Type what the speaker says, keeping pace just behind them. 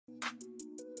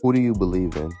Who do you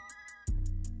believe in?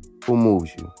 Who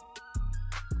moves you?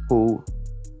 Who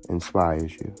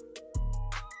inspires you?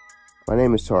 My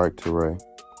name is Tariq Toure,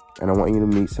 and I want you to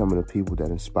meet some of the people that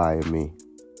inspire me.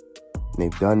 And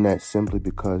they've done that simply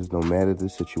because no matter the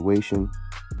situation,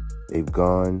 they've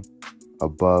gone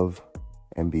above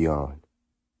and beyond.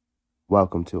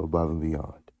 Welcome to Above and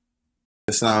Beyond.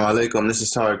 Assalamu alaikum. This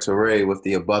is Tariq Toure with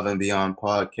the Above and Beyond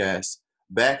podcast.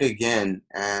 Back again,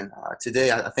 and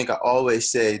today I think I always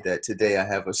say that today I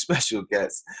have a special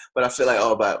guest, but I feel like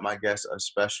all of my guests are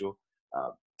special.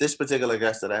 This particular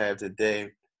guest that I have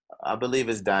today, I believe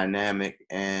is dynamic,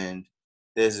 and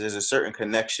there's a certain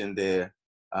connection there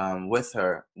with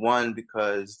her. One,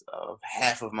 because of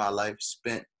half of my life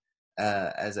spent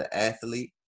as an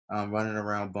athlete, running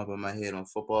around bumping my head on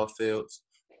football fields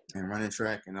and running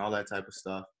track and all that type of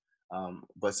stuff.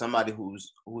 But somebody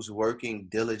who's working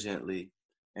diligently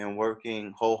and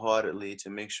working wholeheartedly to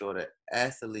make sure that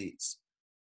athletes'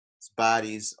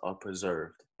 bodies are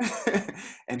preserved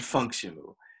and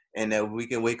functional, and that we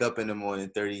can wake up in the morning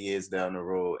 30 years down the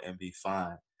road and be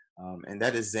fine. And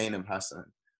that is Zainab Hassan,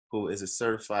 who is a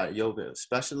certified yoga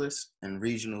specialist and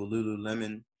regional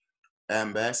Lululemon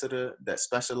ambassador that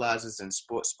specializes in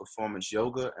sports performance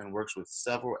yoga and works with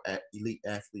several elite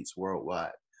athletes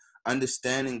worldwide.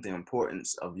 Understanding the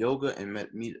importance of yoga and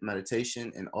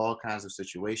meditation in all kinds of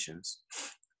situations,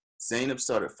 Zainab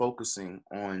started focusing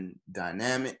on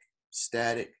dynamic,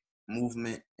 static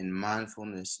movement and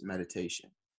mindfulness meditation.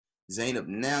 Zainab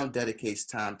now dedicates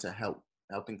time to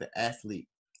helping the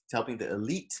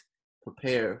elite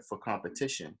prepare for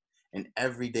competition in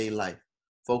everyday life,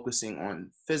 focusing on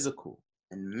physical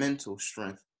and mental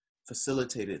strength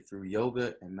facilitated through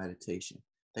yoga and meditation.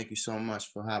 Thank you so much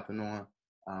for hopping on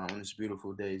this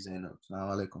beautiful day, Zainab.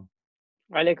 Assalamu alaikum.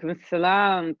 Walaikum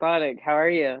salam, Tariq. How are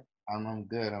you? I'm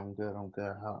good.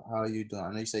 How are you doing?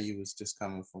 I know you said you was just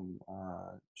coming from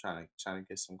trying to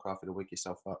get some coffee to wake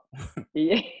yourself up.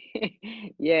 Yeah,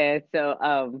 yeah.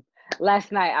 So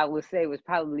last night I would say was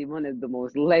probably one of the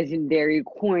most legendary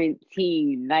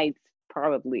quarantine nights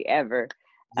probably ever.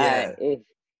 Yeah. If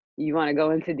you want to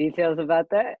go into details about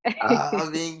that. I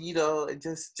mean,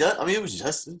 it was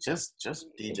just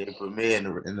DJ Premier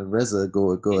and the RZA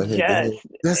go ahead. Yes.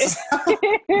 That's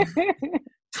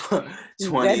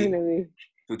 20 Definitely.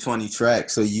 20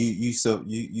 tracks. So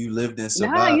you lived and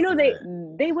Nah, survived.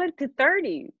 they went to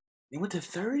 30. They went to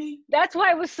 30? That's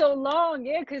why it was so long.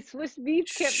 Yeah, because Swiss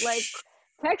Beats kept like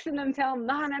texting them, telling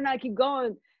them, no, keep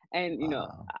going. And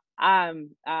I'm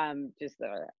just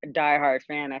a diehard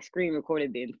fan. I screen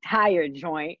recorded the entire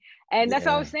joint, and that's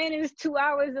all I was saying. It was 2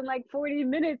 hours and like 40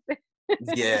 minutes.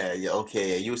 Yeah,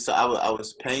 okay. I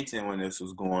was painting when this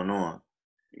was going on,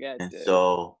 Gotcha. and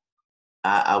so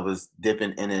I was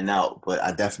dipping in and out, but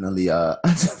I definitely got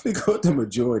the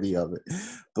majority of it.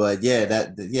 But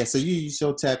so you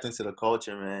so tapped into the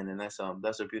culture, man, and that's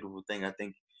a beautiful thing. I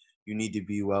think you need to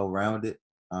be well rounded,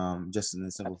 just in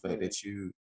the simple fact that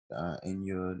you in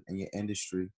your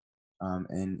industry,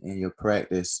 and in your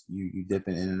practice, you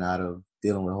dipping in and out of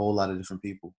dealing with a whole lot of different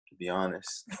people, to be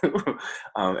honest.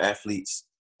 Athletes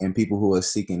and people who are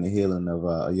seeking the healing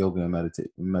of yoga and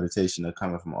meditation are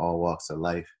coming from all walks of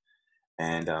life.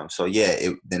 And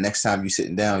the next time you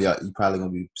sitting down, you probably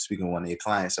gonna be speaking to one of your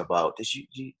clients about this.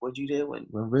 What you there when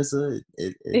RZA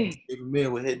and Premier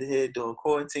were head to head during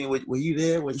quarantine? Were you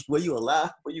there? Were you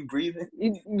alive? Were you breathing?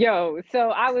 Yo,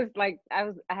 so I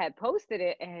had posted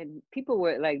it, and people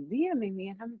were like DMing me,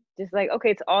 and I'm just like, okay,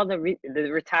 it's all the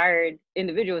retired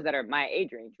individuals that are my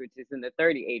age range, which is in the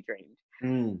 30 age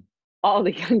range. All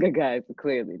the younger guys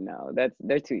clearly no,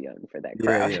 they're too young for that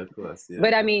crowd. Yeah, of course. Yeah.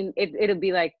 But I mean, it'll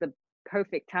be like the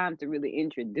perfect time to really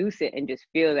introduce it and just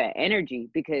feel that energy,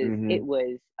 because it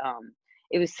was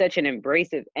such an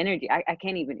embracive energy. I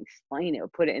can't even explain it or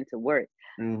put it into words.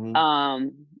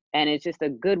 And it's just a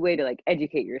good way to like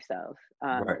educate yourself,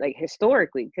 like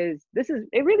historically, because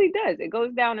it really does. It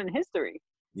goes down in history.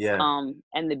 Yeah.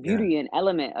 And the beauty and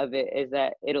element of it is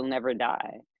that it'll never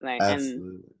die. Like, absolutely.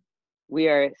 And we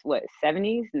are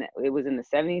 70s. It was in the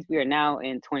 70s. We are now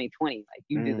in 2020. Like,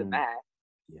 you do the math.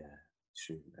 Yeah.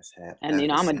 True, that's half.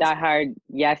 And I'm a diehard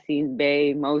Yasin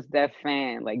Bey, Mos Def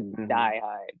fan, like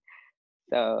diehard.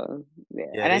 So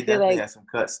yeah, and I feel like have some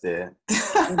cuts there.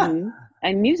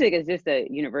 And music is just a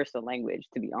universal language.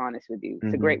 To be honest with you,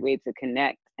 it's a great way to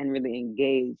connect and really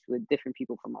engage with different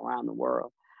people from around the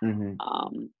world.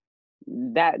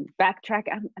 That backtrack.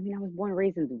 I was born and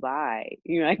raised in Dubai.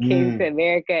 I came to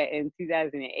America in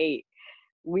 2008.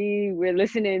 We were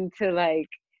listening to like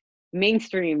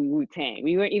mainstream Wu-Tang.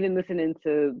 We weren't even listening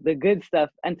to the good stuff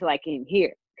until I came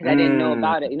here, because I didn't know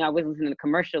about it. You know, I was listening to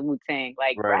commercial Wu-Tang,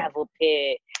 like Right. Gravel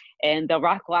Pit and the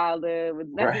Rockwilder with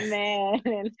Method Right. Man,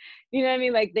 and you know what I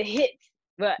mean, like the hits.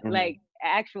 But Mm. like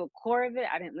actual core of it,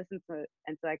 I didn't listen to it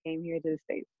until I came here to the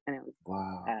States, and it was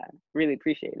Wow. really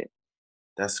appreciate it.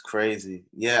 That's crazy.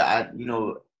 Yeah,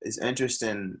 it's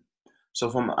interesting. So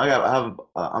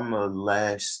I'm a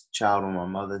last child on my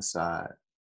mother's side.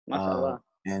 MashaAllah.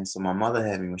 And so my mother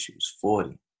had me when she was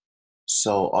 40.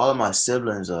 So all of my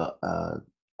siblings are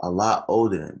a lot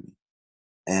older than me.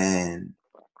 And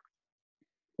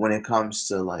when it comes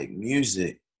to like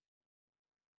music,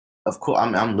 of course,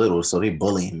 I'm little, so they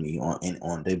bullying me on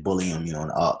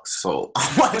Aux. So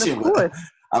I'm watching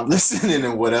I'm listening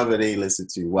to whatever they listen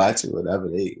to, watching whatever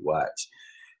they watch.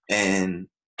 And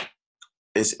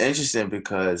it's interesting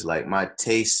because like my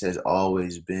taste has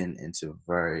always been into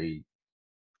very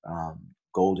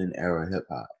golden era hip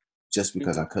hop, just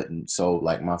because I couldn't. So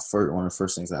like one of the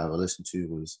first things I ever listened to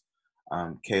was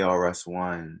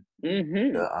KRS-One,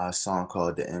 a song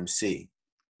called The MC.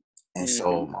 And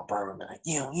so my brother was like,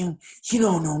 you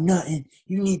don't know nothing.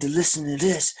 You need to listen to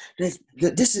this.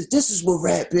 This is what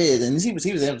rap is. And he was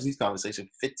having this conversation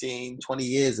 15, 20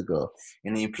 years ago.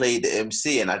 And he played the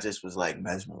MC, and I just was like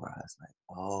mesmerized.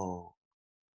 Like, oh,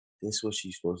 this is what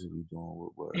she's supposed to be doing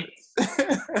with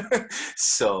words.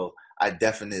 So I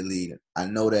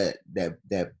know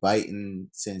that biting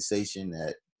sensation,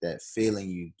 that feeling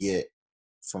you get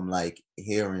from like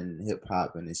hearing hip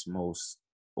hop in its most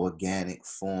organic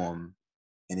form,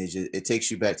 and it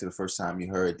takes you back to the first time you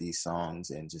heard these songs,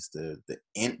 and just the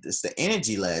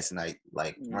energy last night,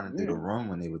 like running through the room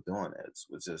when they were doing it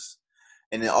was just.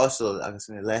 And then also, like I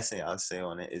said, the last thing I'll say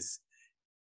on it is,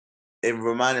 it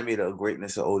reminded me of the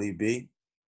greatness of ODB,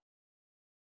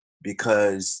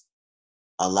 because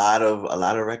a lot of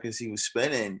records he was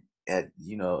spinning it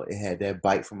had that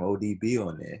bite from ODB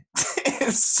on there.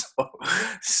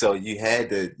 so you had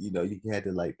to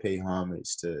like pay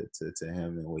homage to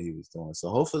him and what he was doing. So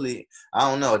hopefully, I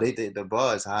don't know, the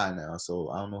bar is high now, so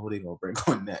I don't know who they're gonna bring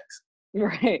on next.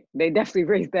 Right, they definitely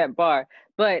raised that bar.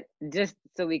 But just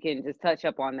so we can just touch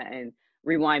up on that and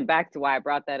rewind back to why I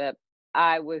brought that up,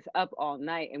 I was up all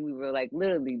night and we were like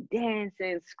literally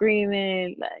dancing,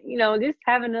 screaming, just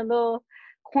having a little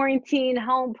quarantine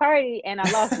home party, and I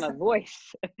lost my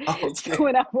voice. Okay. So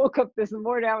when I woke up this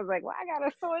morning, I was like, well, I got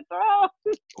a sore throat.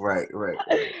 Right,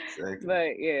 exactly.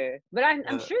 But yeah, but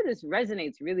I'm sure this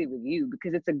resonates really with you,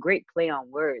 because it's a great play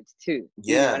on words too.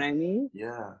 Yeah. You know what I mean?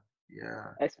 Yeah.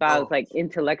 As far as like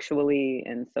intellectually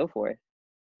and so forth.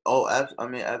 Oh, I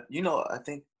mean, I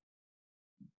think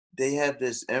they have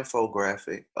this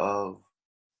infographic of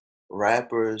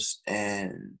rappers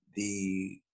and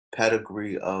the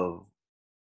pedigree of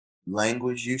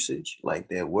language usage, like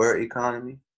their word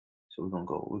economy. So we're gonna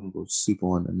go super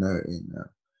on the nerd end now.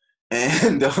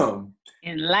 And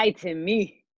enlighten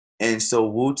me. And so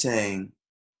Wu-Tang,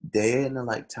 they're in the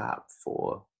like top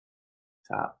 4,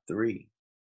 top 3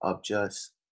 of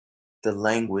just the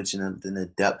language and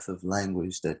the depth of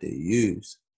language that they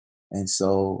use. And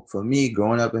so for me,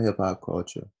 growing up in hip hop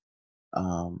culture,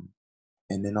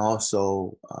 and then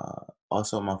also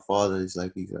my father is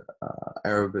like, he's a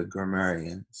Arabic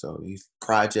grammarian, so he's a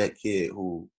project kid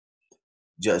who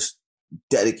just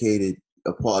dedicated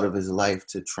a part of his life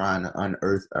to trying to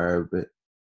unearth Arabic.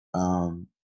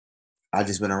 I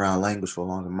just been around language for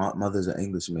longer. My mother's an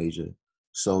English major,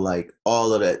 so like all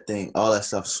that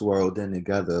stuff swirled in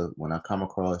together. When I come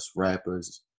across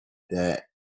rappers that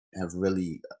have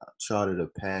really charted a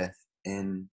path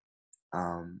in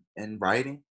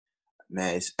writing,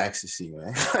 man, it's ecstasy,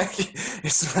 man.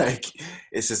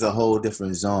 It's just a whole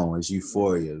different zone. It's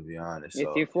euphoria, to be honest.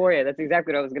 It's euphoria. That's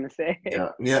exactly what I was gonna say.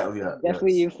 Yeah.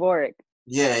 Definitely euphoric.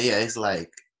 Yeah. It's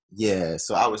like, yeah.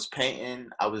 So I was painting.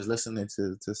 I was listening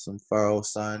to some Pharoah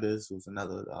Sanders, who's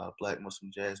another Black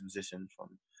Muslim jazz musician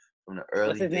from the early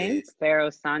What's his days. name?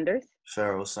 Pharoah Sanders.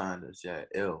 Pharoah Sanders, yeah,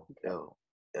 ill.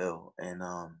 And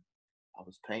I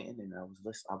was painting, and I was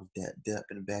listening. I was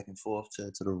dipping back and forth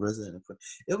to the RZA, and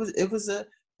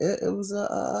it was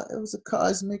a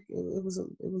cosmic. It was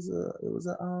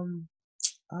a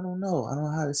I don't know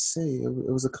how to say it.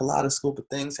 It was a kaleidoscope of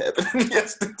things happening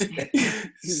yesterday.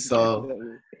 So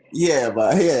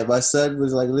my son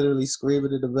was like literally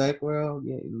screaming in the background,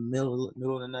 in the middle of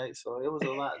the night. So it was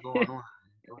a lot going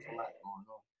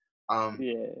on.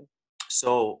 Yeah.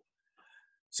 So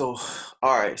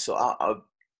all right.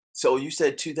 So you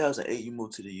said 2008 you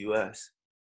moved to the U.S.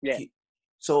 Yeah.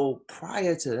 So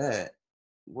prior to that,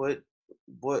 what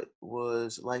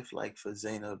was life like for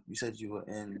Zainab? You said you were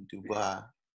in Dubai.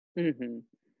 Mm-hmm.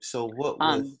 So what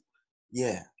was?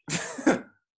 Yeah.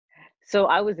 So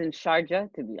I was in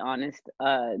Sharjah, to be honest.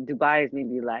 Dubai is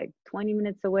maybe like 20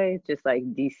 minutes away, just like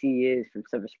DC is from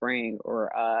Silver Spring,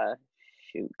 or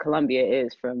Columbia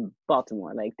is from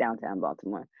Baltimore, like downtown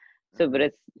Baltimore. So, but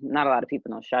it's not a lot of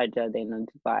people know Sharjah, they know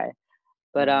Dubai.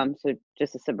 But so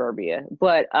just a suburbia.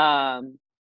 But so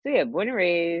yeah, born and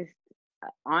raised,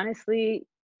 honestly,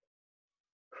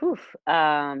 in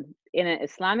an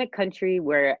Islamic country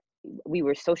where we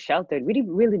were so sheltered, we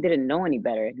really didn't know any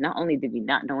better. Not only did we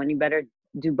not know any better,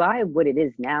 Dubai, what it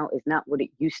is now, is not what it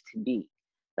used to be.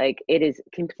 Like, it is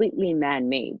completely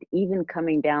man-made, even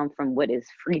coming down from what is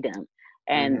freedom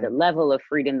and the level of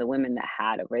freedom the women that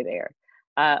had over there.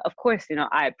 Of course,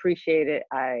 I appreciate it.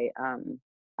 Home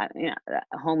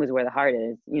is where the heart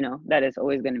is. That is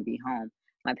always going to be home.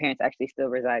 My parents actually still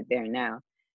reside there now.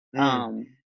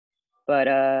 But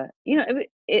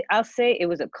I'll say it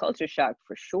was a culture shock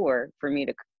for sure for me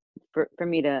to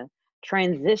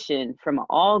transition from an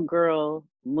all-girl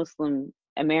Muslim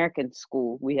American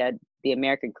school. We had the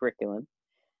American curriculum,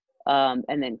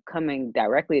 and then coming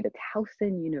directly to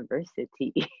Towson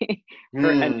University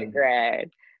for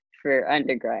undergrad.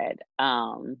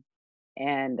 And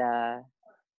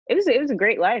it was a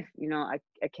great life. I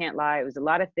can't lie. It was a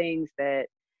lot of things that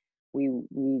we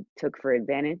took for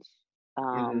advantage.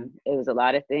 It was a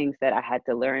lot of things that I had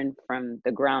to learn from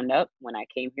the ground up when I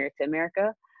came here to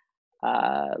America.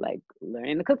 Like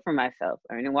learning to cook for myself,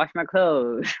 learning to wash my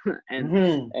clothes, and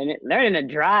learning to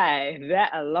drive.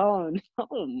 That alone,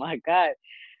 oh my God.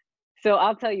 So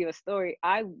I'll tell you a story.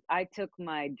 I took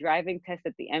my driving test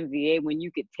at the MVA when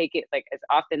you could take it like as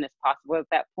often as possible at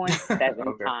that point,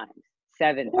 7 times.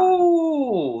 7 times.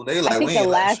 Ooh, they like, we ain't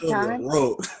like show you on the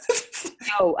road.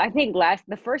 No, I think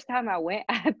the first time I went,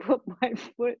 I put my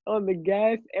foot on the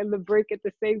gas and the brake at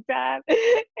the same time,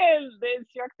 and the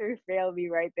instructor failed me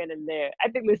right then and there. I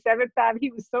think the 7th time,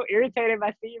 he was so irritated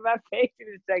by seeing my face, he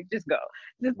was like, "Just go,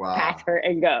 just pass her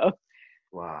and go."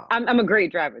 Wow. I'm a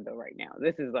great driver though right now.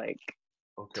 This is like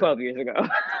 12 years ago.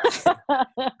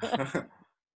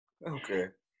 Okay.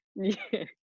 Yeah.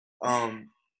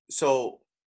 So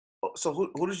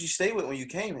who did you stay with when you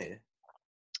came here?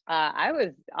 I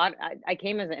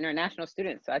came as an international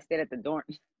student, so I stayed at the dorm.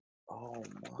 Oh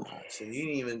my! So you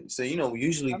didn't even. So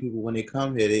usually people when they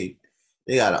come here, they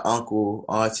got an uncle,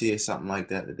 auntie, or something like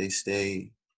that they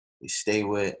stay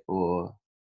with, or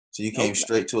so you came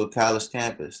straight to a college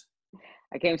campus.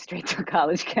 I came straight to a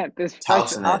college campus,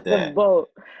 fresh Towson off the boat,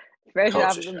 with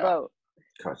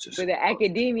an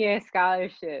academia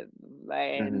scholarship,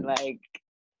 and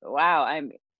wow,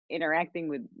 I'm interacting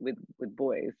with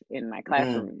boys in my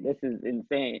classroom. This is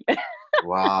insane.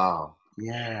 Wow.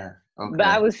 Yeah. Okay. But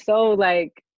I was so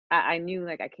like, I knew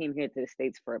like I came here to the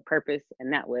States for a purpose,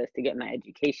 and that was to get my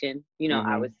education.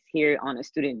 I was here on a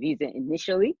student visa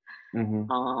initially,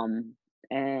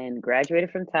 and graduated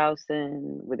from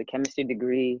Towson with a chemistry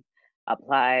degree.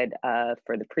 Applied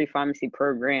for the pre-pharmacy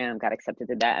program, got accepted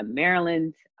to that in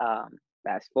Maryland.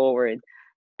 Fast forward,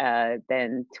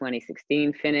 then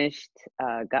 2016 finished,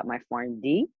 got my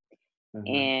PharmD,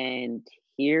 and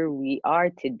here we are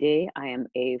today. I am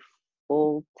a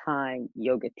full-time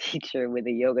yoga teacher with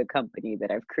a yoga company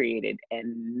that I've created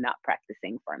and not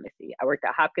practicing pharmacy. I worked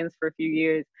at Hopkins for a few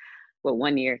years. Well,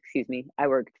 1 year, excuse me. I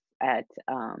worked at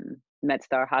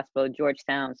MedStar Hospital,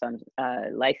 Georgetown. So I'm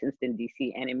licensed in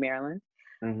DC and in Maryland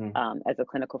as a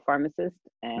clinical pharmacist.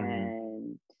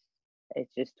 And it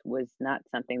just was not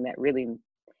something that really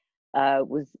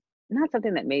was not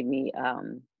something that made me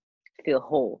feel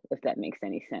whole, if that makes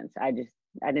any sense. I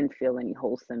didn't feel any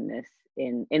wholesomeness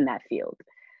in that field.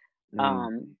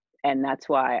 And that's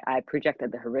why I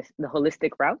projected the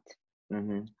holistic route.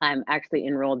 I'm actually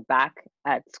enrolled back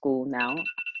at school now.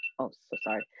 Oh, so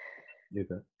sorry. You're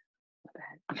good.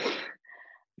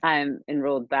 I'm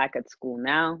enrolled back at school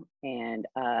now and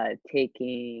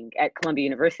taking at Columbia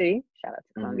University, shout out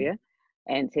to Columbia,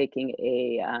 and taking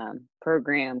a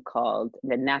program called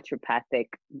the Naturopathic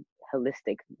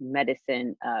Holistic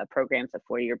Medicine program. It's a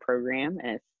 4-year program,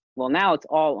 and now it's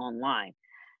all online.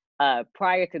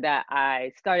 Prior to that,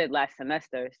 I started last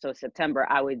semester. So September,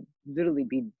 I would literally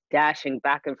be dashing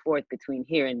back and forth between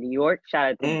here and New York.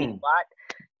 Shout out to B Watt.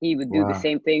 He would do the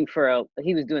same thing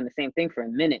he was doing the same thing for a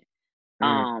minute.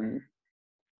 And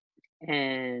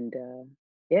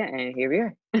here we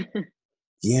are.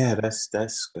 Yeah,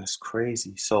 that's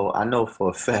crazy. So I know for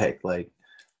a fact, like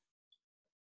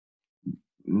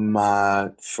my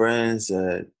friends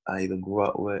that I either grew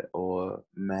up with or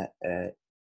met at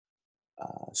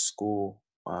school.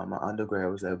 My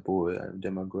undergrad was at Boyd. I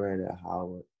did my grad at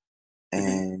Howard.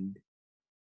 And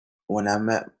when I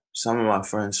met some of my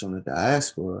friends from the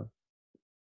diaspora,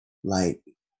 like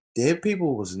their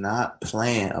people was not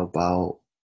playing about,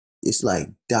 it's like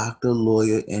doctor,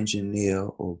 lawyer, engineer,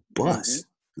 or Mm-hmm. bust,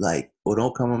 like, or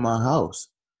don't come in my house.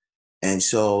 And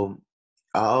so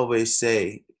I always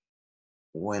say,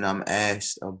 when I'm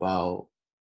asked about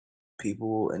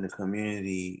people in the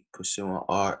community pursuing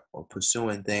art or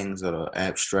pursuing things that are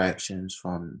abstractions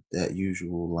from that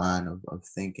usual line of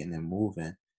thinking and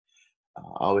moving, I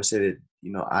always say that,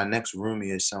 our next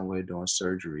roomie is somewhere doing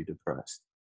surgery depressed.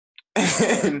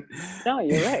 and, No,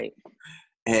 you're right.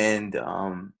 and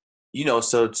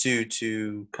so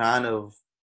to kind of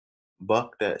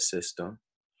buck that system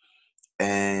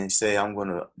and say,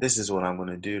 this is what I'm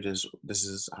gonna do, this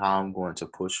is how I'm going to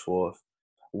push forth.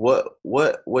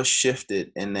 What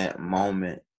shifted in that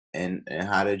moment, and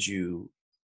how did you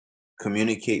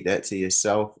communicate that to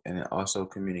yourself, and then also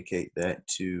communicate that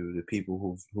to the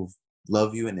people who've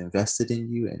loved you and invested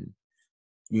in you, and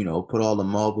put all the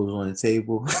marbles on the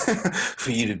table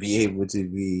for you to be able to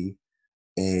be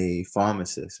a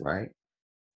pharmacist, right?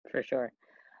 For sure.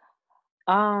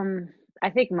 I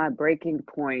think my breaking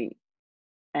point,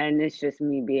 and it's just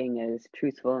me being as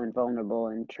truthful and vulnerable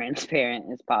and transparent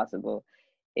as possible,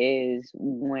 is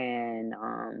when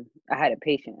I had a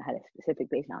patient. I had a specific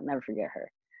patient. I'll never forget her.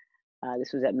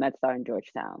 This was at MedStar in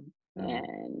Georgetown, Mm-hmm.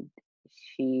 and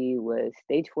she was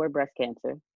stage 4 breast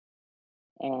cancer.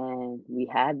 And we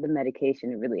had the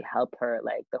medication to really help her,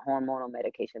 like the hormonal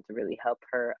medication to really help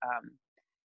her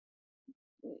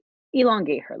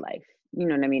elongate her life. You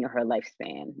know what I mean? Or her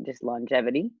lifespan, just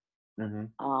longevity.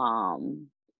 Mm-hmm. Um,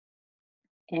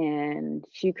 and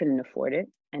she couldn't afford it,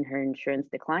 and her insurance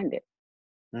declined it.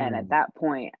 And at Mm-hmm. that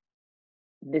point,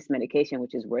 this medication,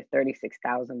 which is worth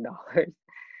 $36,000,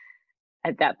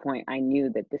 at that point, I knew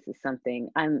that this is something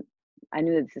I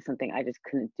knew that this is something I just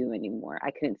couldn't do anymore.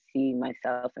 I couldn't see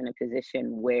myself in a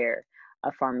position where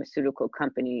a pharmaceutical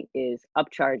company is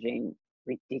upcharging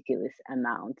ridiculous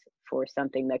amounts for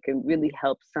something that could really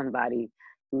help somebody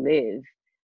live.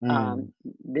 Mm-hmm.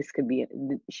 This could be,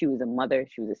 she was a mother,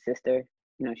 she was a sister,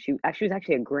 she was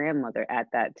actually a grandmother at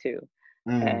that too.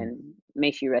 Mm-hmm. And may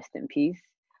she rest in peace.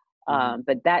 Mm-hmm.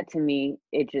 But that to me,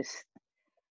 it just,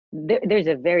 there's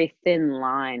a very thin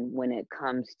line when it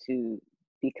comes to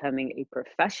becoming a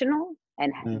professional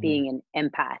and Mm-hmm. being an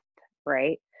empath,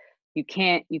 right? You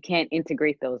can't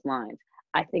integrate those lines.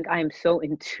 I think I am so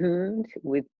in tune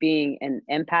with being an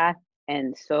empath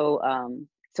and so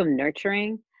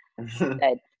nurturing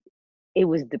that it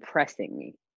was depressing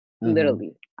me. Mm-hmm.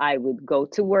 Literally, I would go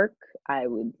to work, I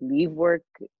would leave work,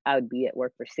 I would be at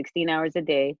work for 16 hours a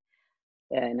day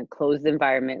in a closed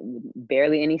environment with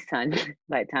barely any sun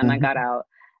by the time I got Mm-hmm. out.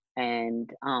 And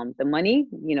the money,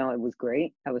 it was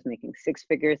great. I was making six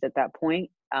figures at that point.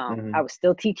 I Mm-hmm. was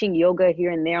still teaching yoga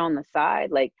here and there on the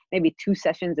side, like maybe 2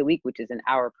 sessions a week, which is an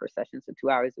hour per session, so 2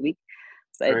 hours a week.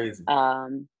 But Crazy.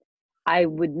 I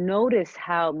would notice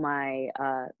how my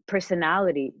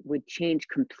personality would change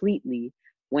completely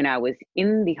when I was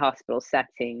in the hospital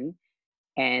setting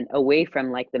and away from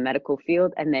like the medical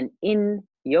field, and then in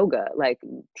yoga, like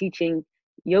teaching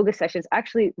yoga sessions.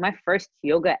 Actually, my first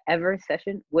yoga ever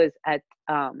session was at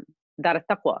Dara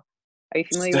Taqwa. Are you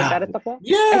familiar with Stop Dara it. Taqwa? I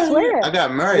Yeah, yeah. swear. I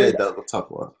got married With at Double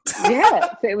Tupperware. Yeah,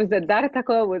 so it was the Dara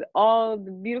Taqwa with all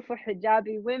the beautiful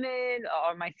hijabi women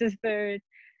or my sisters.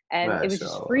 And it was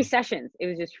just free Mashallah. sessions. It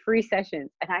was just free sessions.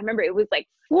 And I remember it was like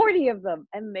 40 of them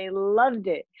and they loved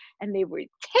it. And they were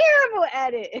terrible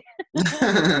at it.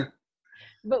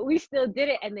 But we still did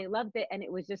it and they loved it, and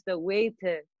it was just a way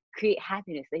to create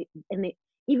happiness. They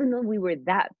even though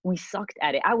we sucked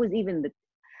at it. I was even the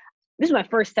This is my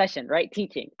first session, right,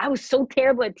 teaching. I was so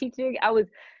terrible at teaching. I was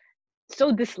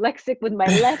so dyslexic with my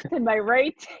left and my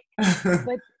right.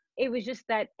 But it was just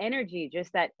that energy,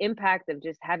 just that impact of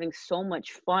just having so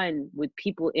much fun with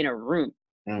people in a room,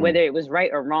 whether Mm, it was right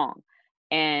or wrong.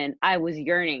 And I was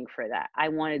yearning for that. I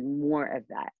wanted more of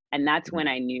that. And that's when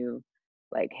mm, I knew,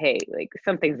 like, hey, like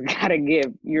something's gotta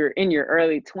give. You're in your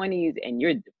early 20s and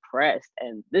you're depressed,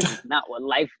 and this is not what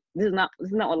life is.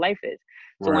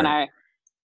 So when right.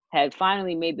 I had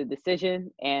finally made the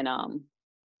decision and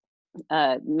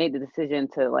made the decision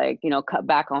to, like, cut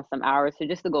back on some hours. So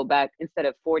just to go back, instead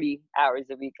of 40 hours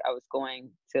a week, I was going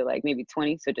to like maybe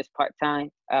 20, so just part time.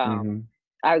 Mm-hmm.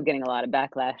 I was getting a lot of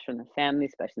backlash from the family,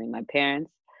 especially my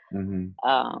parents,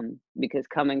 Mm-hmm. because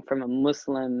coming from a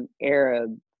Muslim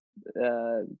Arab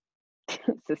uh,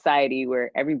 society where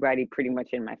everybody pretty much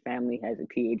in my family has a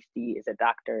PhD, is a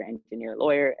doctor, engineer,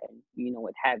 lawyer, and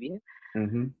what have you.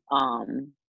 Mm-hmm.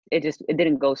 Um, it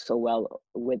didn't go so well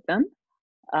with them.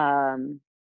 Um,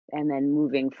 and then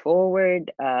moving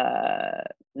forward,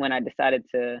 when I decided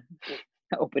to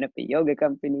open up a yoga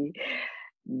company,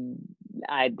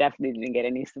 I definitely didn't get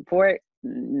any support,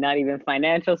 not even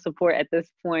financial support at this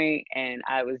point, and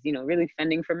I was, really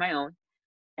fending for my own.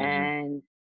 Mm-hmm. And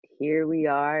here we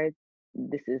are.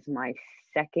 This is my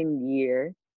second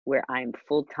year where I'm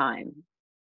full-time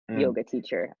yoga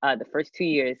teacher. The first 2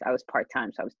 years I was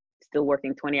part-time, so I was still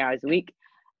working 20 hours a week,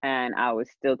 and I was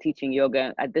still teaching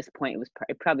yoga. At this point,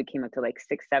 it probably came up to like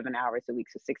 6-7 hours a week,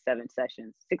 so 6-7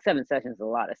 sessions. 6-7 sessions is a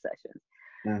lot of sessions.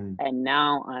 Mm-hmm. And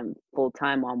now I'm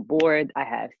full-time on board. I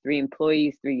have 3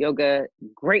 employees, 3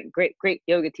 great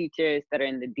yoga teachers that are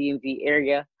in the DMV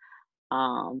area,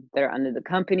 that are under the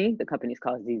company. The company is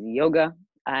called ZZ Yoga.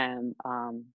 I'm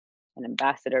an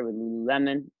ambassador with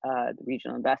Lululemon, the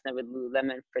regional ambassador with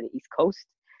Lululemon for the East Coast.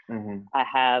 Mm-hmm. I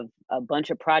have a bunch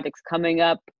of projects coming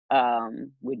up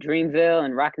with Dreamville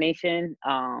and Rock Nation.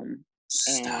 Stop.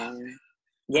 And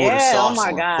Pour the yeah, oh sauce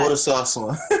my on. Pour the God. sauce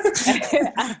on.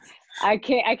 I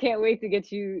can't wait to get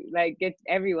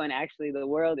everyone, actually, the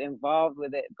world, involved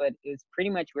with it. But it's pretty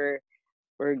much we're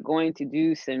going to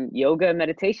do some yoga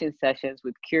meditation sessions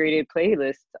with curated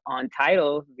playlists on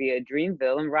Tidal via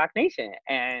Dreamville and Rock Nation.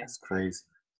 And That's crazy.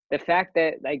 the fact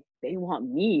that they want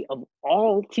me, of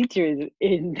all teachers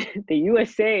in the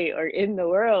USA or in the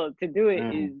world, to do it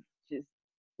is just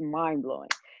mind blowing,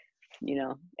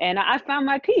 And I found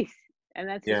my peace. And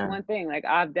that's just one thing.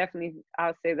 I'll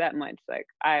say that much.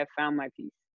 I have found my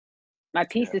peace. My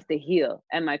peace is to heal,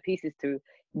 and my peace is to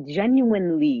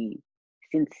genuinely,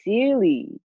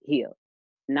 sincerely heal,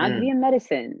 not via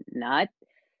medicine, not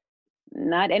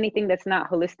anything that's not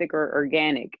holistic or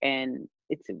organic. And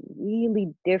it's a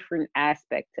really different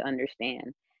aspect to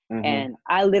understand. And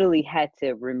I literally had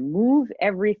to remove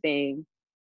everything.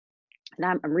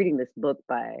 And I'm reading this book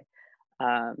by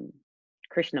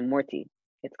Krishnamurti.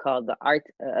 It's called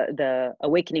The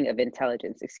Awakening of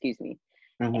Intelligence, excuse me.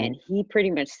 And he pretty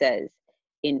much says,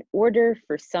 in order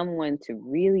for someone to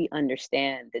really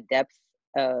understand the depths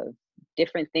of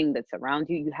different thing that's around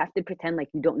you, you have to pretend like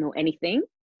you don't know anything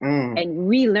and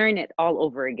relearn it all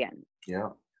over again. Yeah.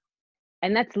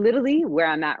 And that's literally where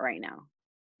I'm at right now.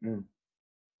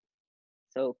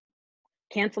 So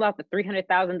cancel out the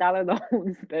 $300,000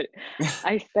 loans that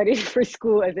I studied for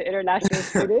school as an international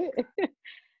student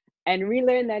and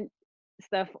relearn that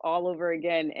stuff all over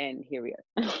again. And here we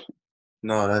are.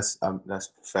 No, that's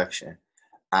perfection.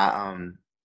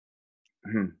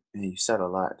 You said a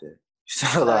lot there. You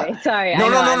said a lot. Sorry. No,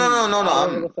 I know, no. all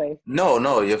over the place.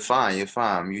 No, you're fine. You're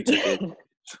fine. You took it.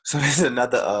 So there's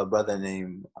another brother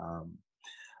named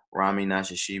Rami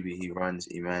Nashashibi. He runs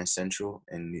Iman Central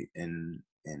in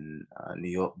New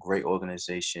York. Great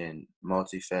organization,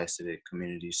 multifaceted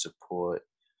community support,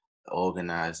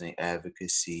 organizing,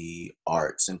 advocacy,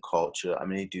 arts, and culture. I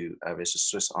mean, they do. It's a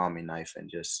Swiss Army knife and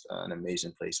just an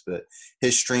amazing place. But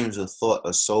his streams of thought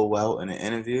are so well in an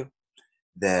interview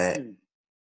that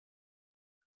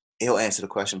he'll answer the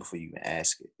question before you even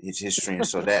ask it. It's his stream.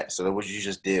 So what you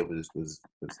just did was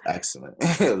excellent.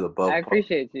 It was above. I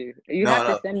appreciate you. You have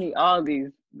to send me all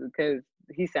these because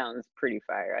he sounds pretty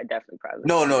fire. I definitely probably.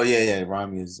 Yeah.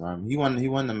 Rami is Rami. He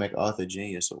won the MacArthur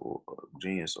Genius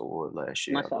Award last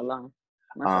year. Mashallah.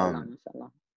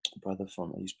 Brother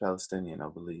he's Palestinian, I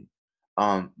believe.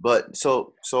 But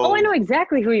so. Oh, I know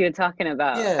exactly who you're talking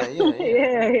about. Yeah.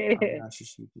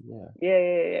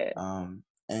 Yeah.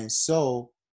 And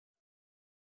so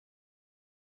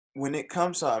when it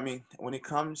comes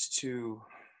to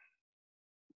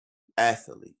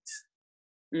athletes,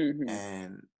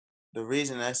 and the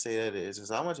reason I say that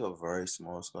is I went to a very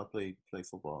small school. I played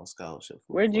football on scholarship.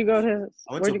 Where'd you go to?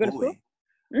 I went to Bowie,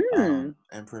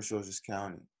 in Prince George's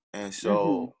County, and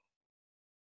so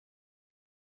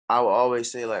I would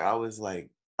always say I was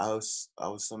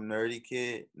some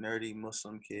nerdy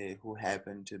Muslim kid who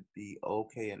happened to be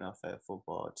okay enough at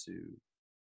football to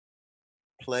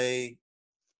play,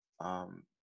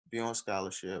 be on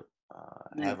scholarship,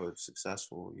 have a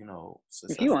successful,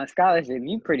 If you on scholarship,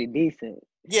 you pretty decent.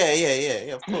 Yeah,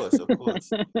 of course.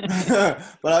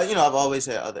 But I've always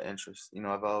had other interests.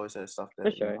 I've always had stuff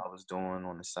that I was doing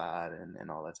on the side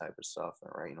and all that type of stuff,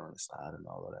 and writing on the side and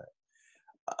all of that.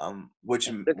 Which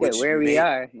where we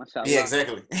are, mashallah. Yeah,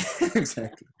 exactly.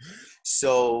 Exactly.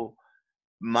 So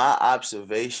my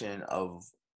observation of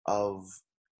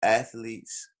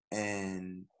athletes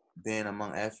and being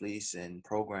among athletes and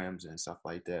programs and stuff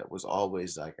like that was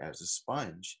always as a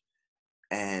sponge.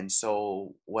 And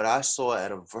so what I saw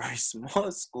at a very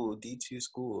small school, D2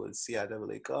 school,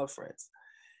 CIAA conference,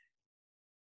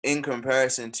 in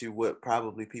comparison to what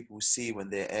probably people see when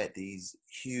they're at these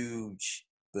huge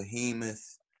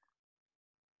behemoth,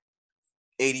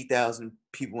 80,000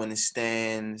 people in the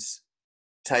stands,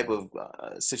 type of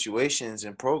situations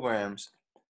and programs,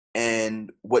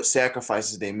 and what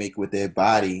sacrifices they make with their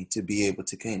body to be able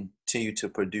to continue to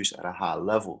produce at a high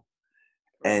level.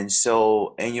 And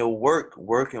so in your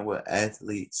working with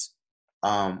athletes,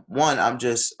 one,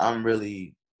 I'm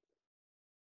really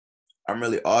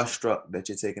awestruck that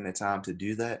you're taking the time to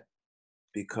do that,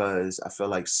 because I feel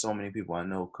like so many people I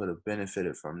know could have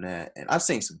benefited from that. And I've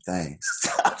seen some things.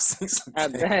 I've seen some I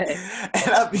things. bet.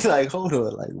 And I'd be like, hold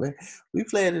on, like, man, we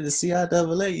playing in the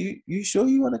CIAA. You sure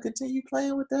you want to continue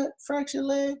playing with that fractured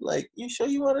leg? Like, you sure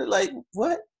you want to, like,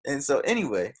 what? And so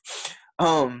anyway,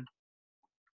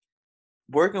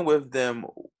 working with them,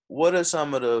 what are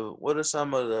some of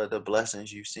the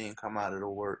blessings you've seen come out of the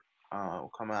work,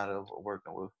 come out of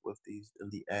working with these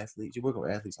elite athletes? You're working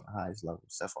with athletes on the highest level,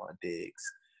 Stephon Diggs,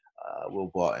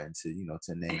 Will Barton,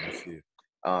 to name a few.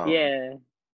 Yeah.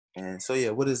 And so,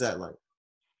 yeah, what is that like?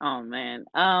 Oh man.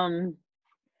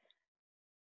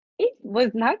 It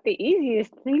was not the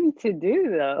easiest thing to do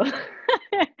though.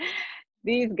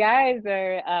 These guys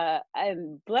are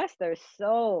and bless their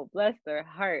soul, bless their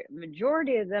heart.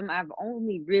 Majority of them I've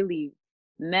only really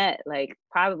met like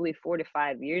probably 4 to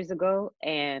 5 years ago,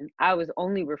 and I was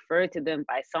only referred to them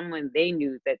by someone they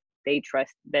knew that they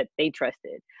trusted.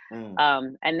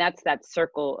 And that's that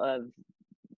circle of,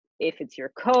 if it's your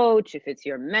coach, if it's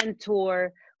your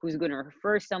mentor, who's going to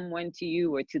refer someone to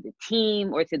you or to the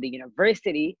team or to the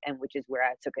university, and which is where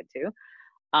I took it to,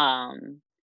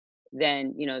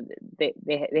 then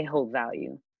they hold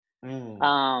value.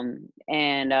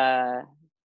 And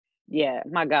yeah,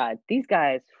 my God, these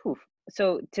guys. Whew.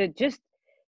 So to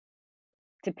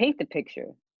paint the picture,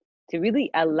 to really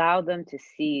allow them to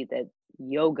see that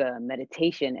yoga,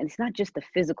 meditation, and it's not just the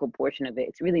physical portion of it,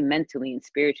 it's really mentally and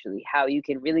spiritually, how you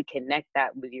can really connect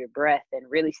that with your breath and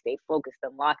really stay focused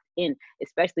and locked in,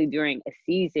 especially during a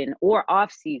season or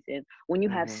off season when you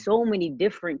have so many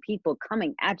different people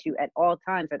coming at you at all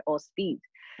times, at all speeds.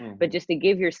 But just to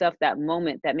give yourself that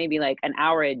moment, that maybe like an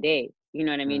hour a day, you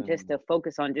know what I mean, just to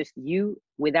focus on just you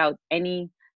without any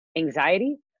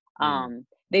anxiety.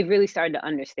 They've really started to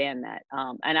understand that.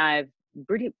 And I've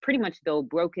pretty much though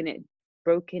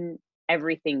broken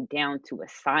everything down to a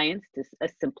science, to a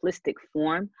simplistic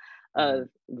form of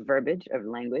verbiage, of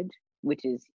language, which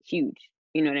is huge.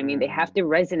 You know what I mean? They have to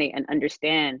resonate and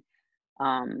understand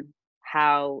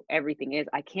how everything is.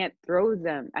 I can't throw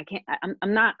them.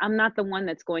 I'm not the one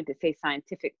that's going to say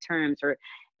scientific terms or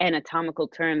anatomical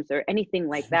terms or anything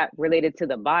like that related to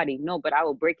the body. No, but I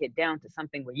will break it down to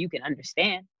something where you can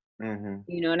understand.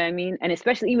 You know what I mean? And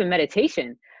especially even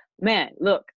meditation. Man,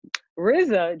 look,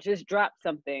 RZA just dropped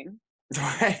something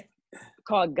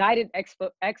called Guided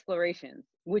Explorations,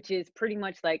 which is pretty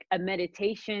much like a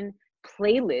meditation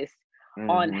playlist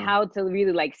on how to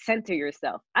really like center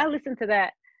yourself. I listened to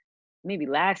that maybe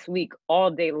last week all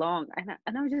day long,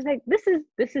 and I was just like, this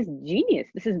is genius.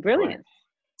 This is brilliant.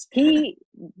 He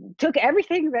took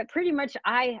everything that pretty much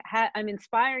I'm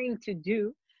inspiring to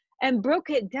do and broke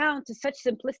it down to such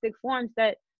simplistic forms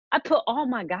that I put all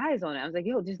my guys on it. I was like,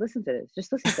 yo, just listen to this.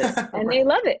 Just listen to this. And they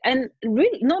love it. And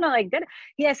really, no, like that.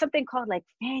 He has something called like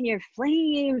Fan Your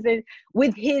Flames, and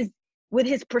with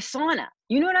his persona.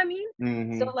 You know what I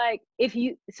mean? So like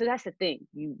so that's the thing.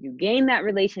 You gain that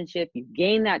relationship, you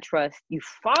gain that trust, you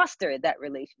foster that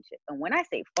relationship. And when I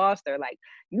say foster, like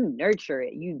you nurture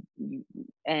it.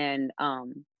 And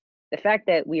the fact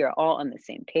that we are all on the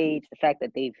same page, the fact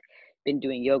that they've been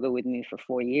doing yoga with me for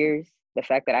 4 years, the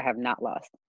fact that I have not lost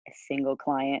a single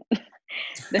client,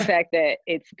 the fact that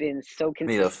it's been so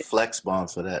consistent. Need a flex bomb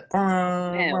for that.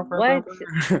 Man, what?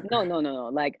 No.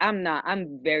 Like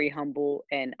I'm very humble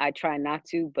and I try not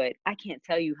to, but I can't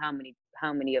tell you how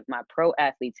many of my pro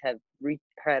athletes have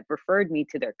referred me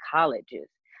to their colleges.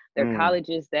 Their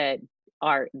colleges that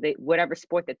are whatever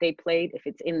sport that they played, if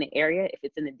it's in the area, if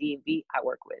it's in the DMV, I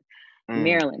work with.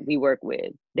 Maryland, we work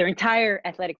with their entire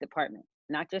athletic department,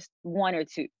 not just one or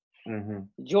two.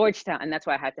 Georgetown, and that's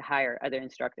why I had to hire other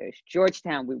instructors.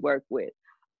 Georgetown, we work with.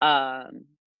 Not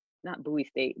Bowie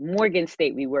State, Morgan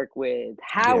State, we work with.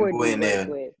 Howard, we work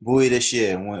with. Bowie this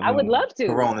year. I would love to.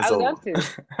 Corona's I would over.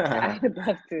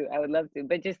 love to. I would love to.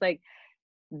 But just like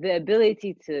the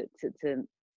ability to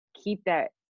keep that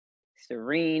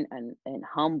serene and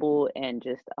humble and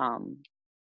just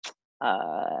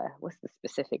what's the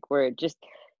specific word? Just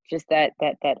that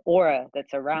aura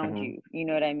that's around you, you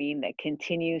know what I mean, that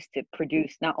continues to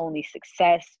produce not only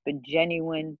success but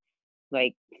genuine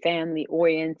like family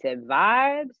oriented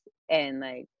vibes, and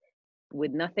like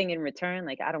with nothing in return.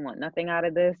 Like I don't want nothing out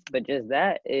of this, but just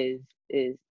that is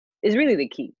really the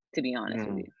key, to be honest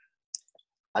with you.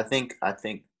 I think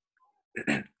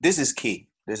this is key.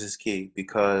 This is key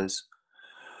because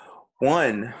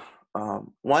one,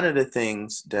 one of the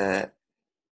things that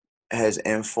has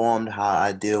informed how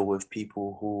I deal with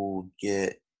people who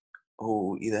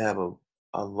either have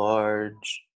a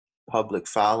large public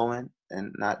following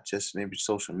and not just maybe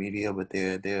social media, but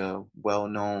they're well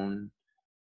known,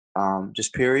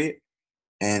 just period,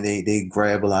 and they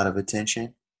grab a lot of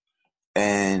attention,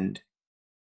 and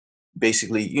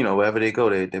basically, wherever they go,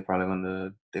 they're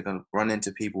probably they're gonna run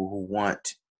into people who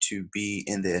want to be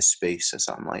in their space or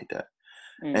something like that.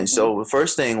 And Mm-hmm. so the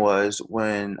first thing was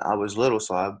when I was little,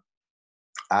 so I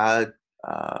I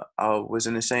was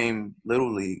in the same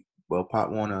little league, well,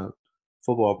 Pop Warner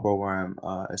football program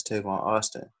as Tavon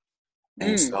Austin,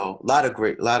 and Mm. so lot of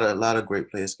great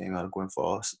players came out of Gwynn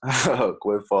Falls,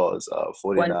 Gwynn Falls,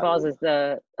 Gwen 49. Falls is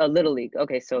a little league.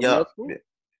 Okay, so Yeah, middle school.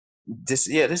 this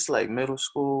is like middle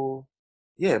school,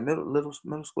 yeah, middle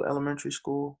school, elementary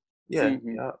school, yeah,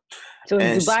 Mm-hmm. yeah, So in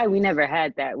and Dubai, we never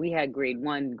had that. We had grade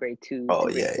 1, grade 2 oh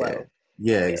to grade yeah, yeah, 12.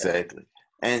 yeah, Yeah. exactly.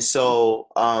 And so,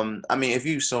 I mean, if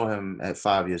you saw him at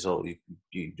 5 years old,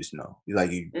 you just know,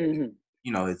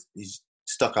 Mm-hmm. he's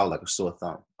stuck out like a sore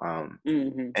thumb.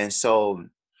 Mm-hmm. And so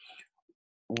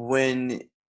when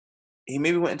he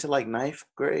maybe went into like ninth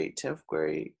grade, 10th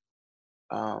grade,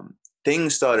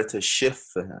 things started to shift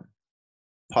for him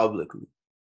publicly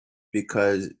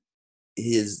because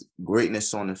his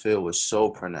greatness on the field was so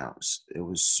pronounced. It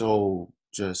was so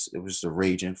it was a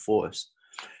raging force.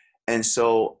 And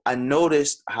so I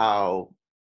noticed how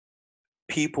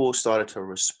people started to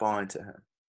respond to him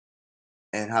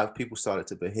and how people started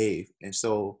to behave. And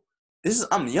so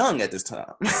I'm young at this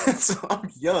time. So I'm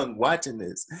young watching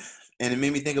this. And it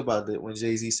made me think about that when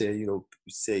Jay-Z said,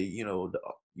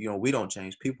 we don't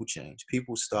change, people change.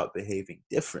 People start behaving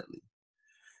differently.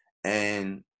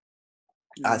 And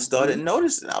I started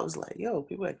noticing, I was like, yo,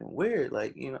 people acting weird,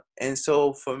 and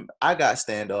so I got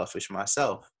standoffish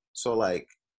myself. So like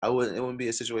it wouldn't be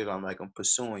a situation I'm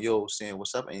pursuing, seeing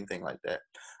what's up, anything like that.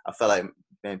 I felt like,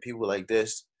 man, people like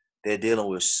this, they're dealing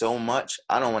with so much.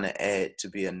 I don't want to add to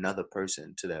be another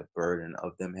person to that burden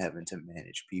of them having to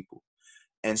manage people.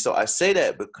 And so I say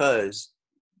that because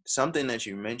something that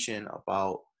you mentioned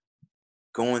about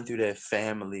going through their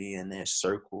family and their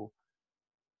circle,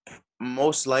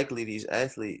 most likely these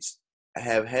athletes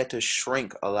have had to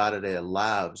shrink a lot of their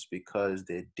lives because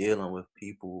they're dealing with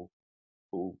people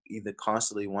who either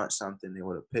constantly want something, they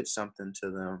want to pitch something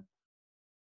to them.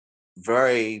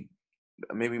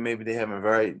 Maybe they have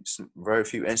very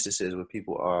few instances where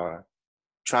people are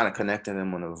trying to connect to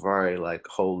them on a very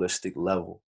holistic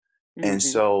level. And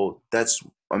so that's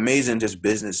amazing, just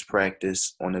business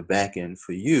practice on the back end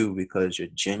for you because you're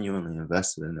genuinely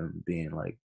invested in them being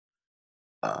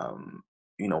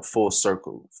full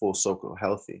circle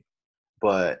healthy.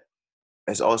 But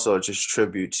it's also just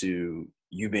tribute to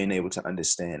you being able to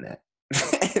understand that.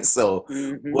 So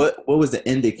what was the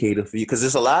indicator for you? Because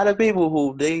there's a lot of people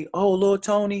who little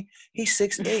Tony, he's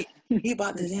 6'8", he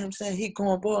about to, he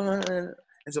going ball,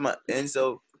 and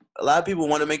so a lot of people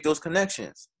want to make those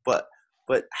connections, but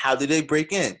how do they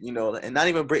break in? And not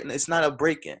even breaking. It's not a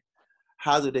break in.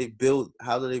 How do they build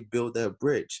that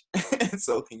bridge?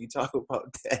 So can you talk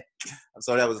about that? I'm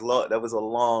sorry, that was long. That was a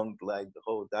long, the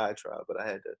whole diatribe, but I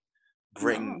had to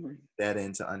bring that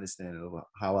into understanding of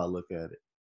how I look at it.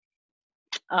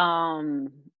 I'll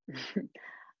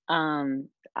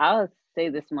say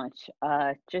this much.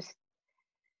 Just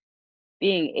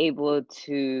being able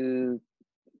to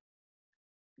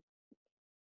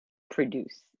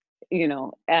produce,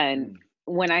 and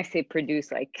when I say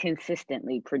produce, like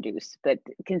consistently produce, but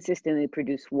consistently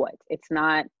produce what? It's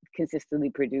not consistently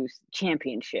produce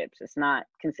championships. It's not,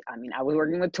 I mean, I was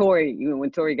working with Tory even when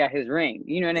Tory got his ring,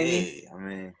 you know what I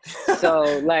mean?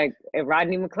 So like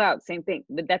Rodney McLeod, same thing,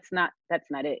 but that's not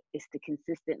it. It's to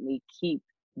consistently keep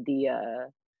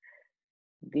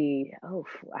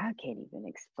I can't even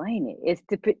explain it. It's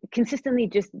to consistently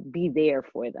just be there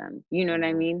for them. You know what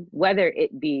I mean? Whether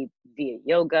it be via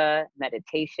yoga,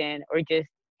 meditation, or just,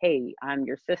 hey, I'm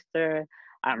your sister,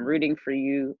 I'm rooting for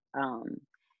you.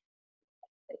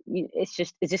 It's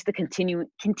just the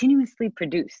continuously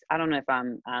produce. I don't know if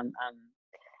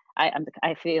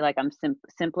I feel like I'm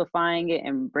simplifying it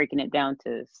and breaking it down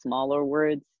to smaller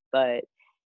words, but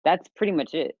that's pretty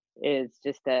much it. Is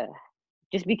just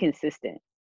be consistent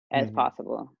as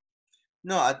possible.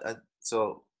 No,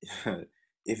 so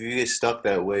if you get stuck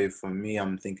that way, for me,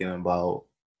 I'm thinking about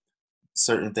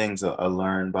certain things are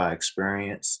learned by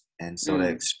experience, and so that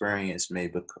experience may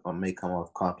come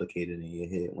off complicated in your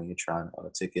head when you're trying to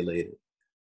articulate it.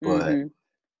 But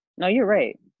no, you're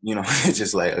right. It's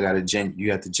just like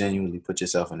you have to genuinely put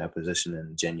yourself in that position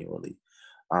and genuinely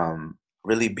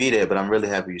really be there. But I'm really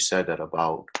happy you said that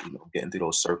about, getting through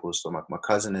those circles. So my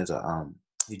cousin is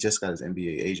he just got his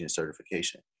MBA agent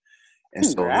certification, and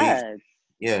so Congrats.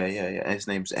 yeah. And his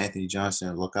name's Anthony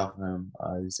Johnson. Look out for him.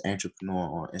 He's an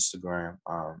entrepreneur on Instagram.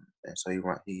 And so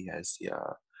he has the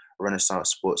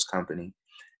Renaissance Sports Company,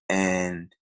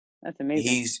 and That's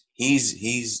amazing.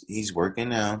 he's working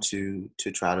now to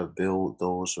try to build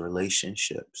those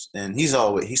relationships. And he's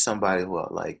somebody who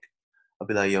I'll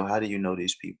be like, yo, how do you know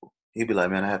these people? He'd be like,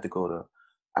 man, I gotta go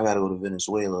to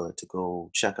Venezuela to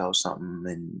go check out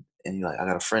something, and you're like, I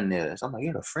got a friend there. So I'm like,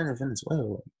 you got a friend in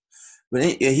Venezuela? But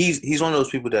he's one of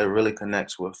those people that really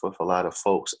connects with a lot of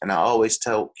folks. And I always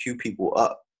cue people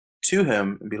up to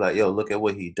him and be like, yo, look at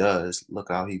what he does. Look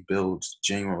how he builds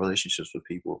genuine relationships with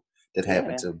people that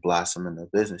happen to blossom in their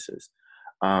businesses.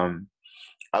 I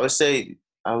would say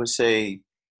first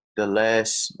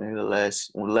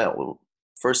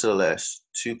of the last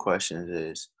two questions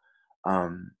is,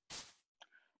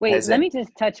 wait, let me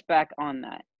just touch back on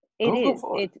that.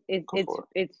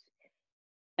 It's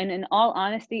and in all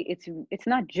honesty, it's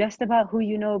not just about who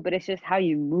you know, but it's just how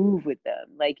you move with them.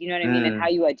 Like, you know what I mean? And how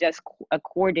you adjust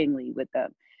accordingly with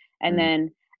them. And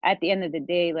then at the end of the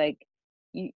day, like,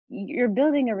 you're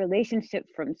building a relationship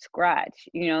from scratch,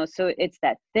 so it's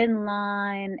that thin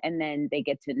line, and then they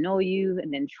get to know you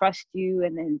and then trust you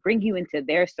and then bring you into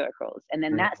their circles, and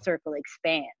then that circle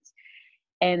expands.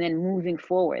 And then moving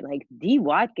forward, like D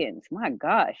Watkins, my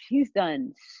gosh, he's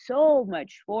done so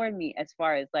much for me as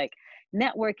far as like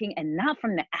networking, and not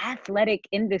from the athletic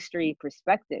industry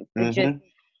perspective, but just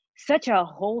such a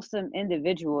wholesome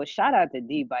individual. Shout out to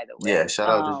D, by the way. Yeah, shout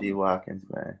out to D Watkins,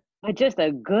 man. But just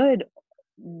a good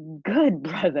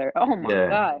brother. Oh my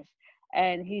gosh.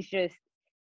 And he's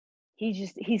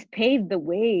paved the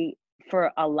way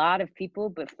for a lot of people,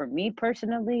 but for me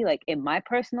personally, like in my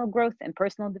personal growth and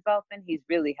personal development, he's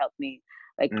really helped me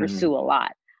like pursue a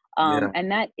lot.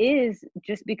 And that is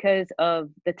just because of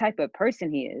the type of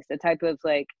person he is, the type of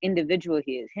like individual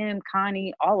he is, him,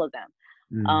 Connie, all of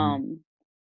them.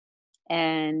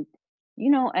 And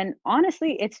and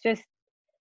honestly, it's just,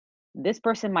 this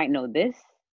person might know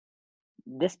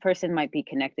this person might be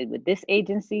connected with this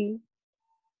agency,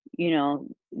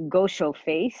 go show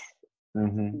face,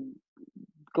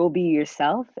 go be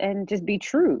yourself, and just be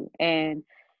true. And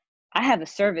I have a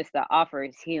service that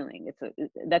offers healing.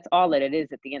 That's all that it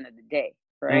is at the end of the day,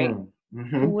 right?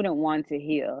 Who wouldn't want to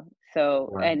heal?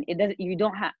 So, and you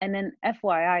don't have, and then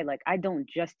FYI, like, I don't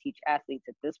just teach athletes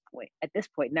at this point. At this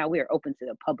point, now we are open to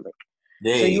the public.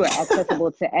 So you are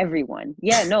accessible to everyone.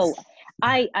 Yeah, no,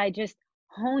 I just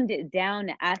honed it down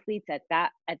to athletes at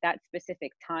that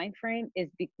specific time frame, is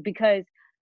because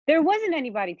there wasn't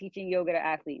anybody teaching yoga to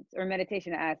athletes or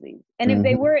meditation to athletes. And if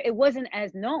they were, it wasn't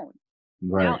as known.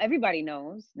 Now everybody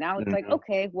knows. Now it's like,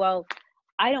 okay, well,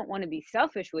 I don't want to be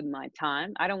selfish with my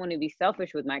time. I don't want to be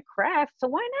selfish with my craft. So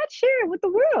why not share it with the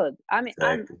world? I mean,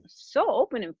 I'm so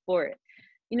open for it.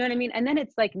 You know what I mean? And then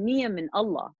it's like niyam and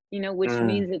Allah, which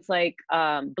means it's like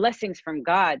blessings from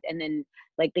God, and then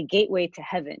like the gateway to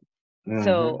heaven.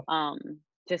 So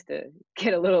just to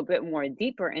get a little bit more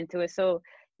deeper into it. So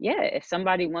yeah, if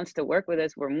somebody wants to work with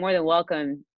us, we're more than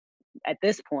welcome. At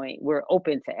this point, we're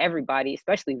open to everybody,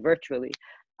 especially virtually.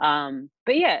 But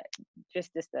yeah,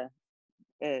 just to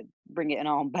bring it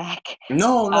on back.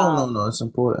 No, it's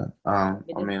important.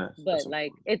 But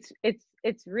like,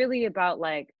 it's really about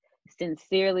like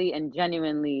sincerely and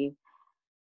genuinely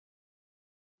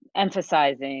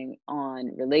emphasizing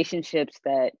on relationships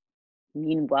that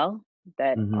mean well,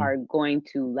 that are going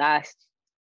to last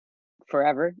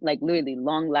forever, like literally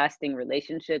long lasting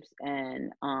relationships,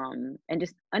 and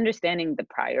just understanding the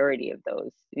priority of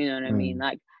those, you know what I mean?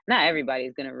 Like, not everybody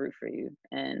is going to root for you,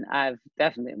 and I've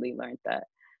definitely learned that,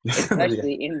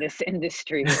 especially in this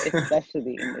industry,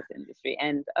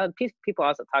 and people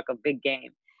also talk a big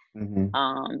game,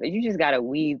 but you just got to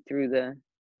weed through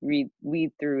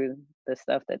the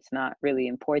stuff that's not really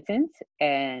important,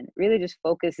 and really just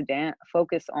focus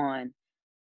on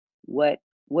what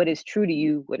is true to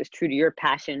you, what is true to your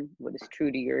passion, what is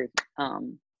true to your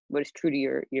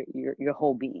your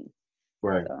whole being.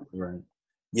 Right.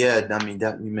 Yeah, I mean,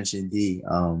 that you mentioned D,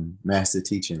 master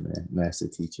teacher, man, master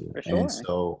teacher. For sure. And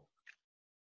so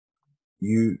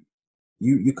you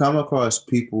come across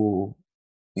people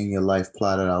in your life,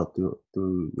 plotted out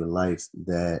through your life,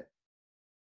 that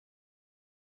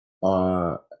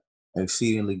are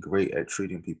exceedingly great at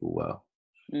treating people well.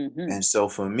 And so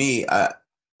for me,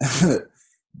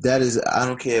 that is, I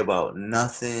don't care about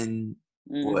nothing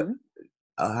but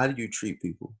how do you treat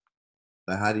people?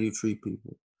 Like, how do you treat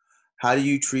people? how do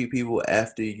you treat people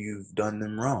after you've done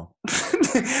them wrong?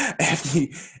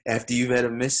 after you've had a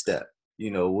misstep,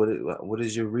 what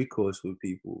is your recourse with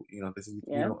people? Because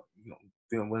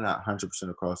we're not 100%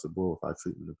 across the board with our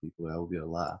treatment of people. That would be a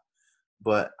lie.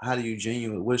 But how do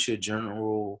you what's your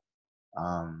general,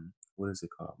 what is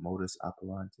it called? Modus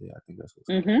operandi? I think that's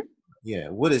what's called. Yeah.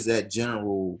 What is that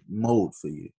general mode for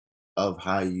you of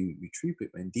how you treat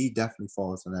people? And D definitely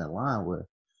falls in that line where,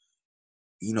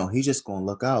 he's just going to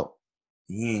look out.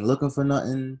 He ain't looking for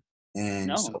nothing.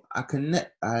 And so I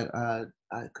connect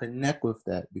with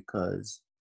that because,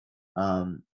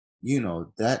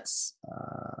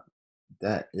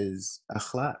 that is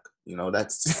akhlaq.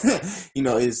 That's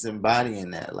it's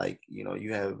embodying that. Like,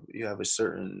 you have a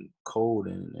certain code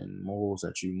and morals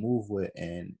that you move with,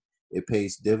 and it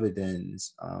pays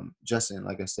dividends. Just in,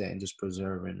 like I said, and just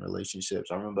preserving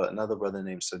relationships. I remember another brother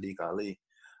named Sadiq Ali,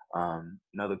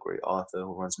 another great author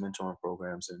who runs mentoring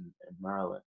programs in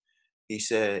Maryland. He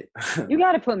said, "You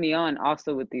got to put me on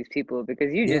also with these people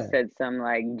because you just said some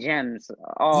like gems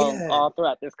all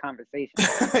throughout this conversation."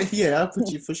 Yeah, I'll put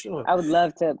you for sure. I would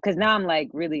love to, because now I'm like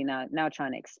really now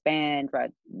trying to expand. Right,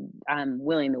 I'm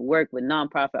willing to work with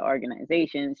nonprofit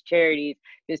organizations, charities,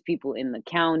 just people in the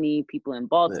county, people in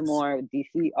Baltimore,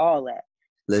 DC, all that.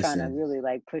 Trying to really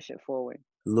like push it forward.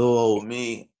 Little old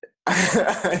me.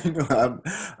 Whoever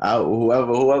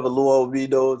little old me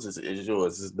knows is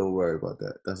yours. Just don't worry about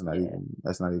that. That's not even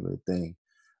a thing.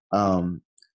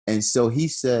 And so he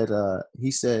said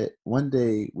one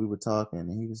day we were talking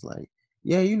and he was like,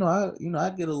 yeah, I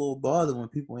get a little bothered when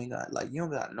people ain't got, like, you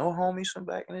don't got no homies from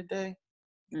back in the day.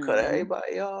 You cut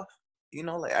everybody off.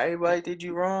 Like everybody did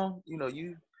you wrong.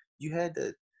 You had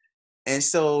to. And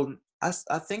so I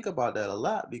think about that a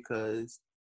lot because,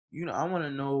 I want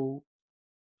to know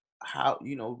how,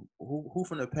 who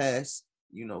from the past,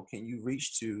 can you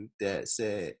reach to that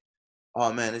said,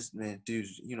 oh man, this man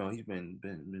dude's, he's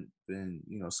been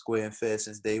square and fair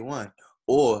since day one.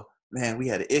 Or, man, we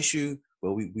had an issue,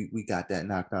 but we got that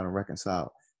knocked out and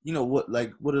reconciled.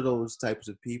 What are those types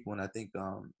of people? And I think,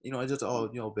 it just all,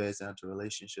 bears down to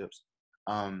relationships.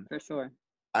 For sure.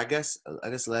 I guess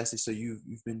lastly, so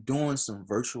you've been doing some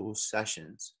virtual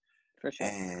sessions. For sure.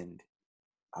 And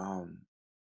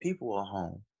people are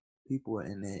home. People are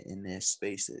in their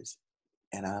spaces.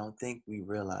 And I don't think we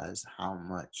realize how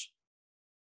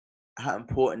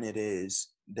important it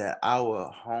is that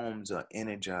our homes are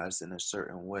energized in a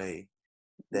certain way,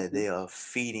 that they are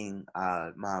feeding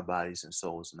our mind, bodies, and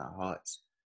souls and our hearts.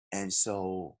 And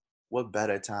so what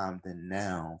better time than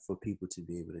now for people to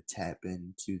be able to tap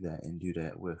into that and do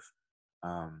that with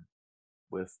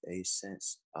a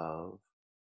sense of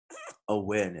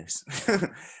awareness.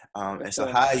 And so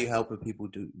how are you helping people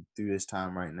through this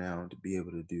time right now to be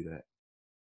able to do that?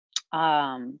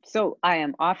 So I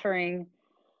am offering,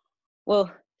 a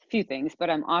few things, but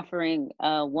I'm offering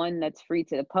one that's free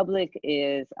to the public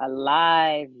is a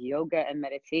live yoga and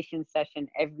meditation session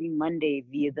every Monday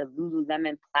via the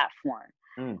Lululemon platform.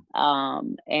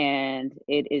 And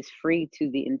it is free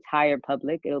to the entire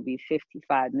public. It'll be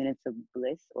 55 minutes of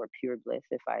bliss, or pure bliss,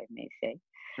 if I may say.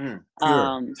 Pure.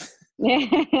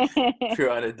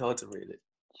 Pure unadulterated.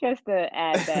 Just to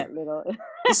add that little.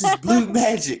 This is blue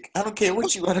magic. I don't care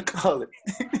what you want to call it.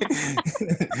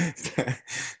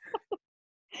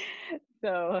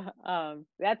 So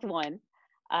that's one.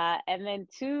 And then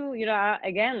two,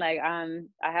 again, I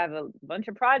have a bunch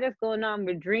of projects going on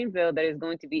with Dreamville that is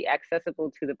going to be accessible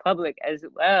to the public as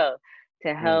well,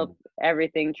 to help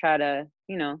everything try to,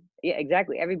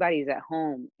 exactly. Everybody's at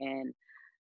home. And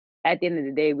at the end of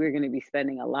the day, we're going to be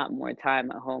spending a lot more time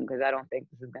at home because I don't think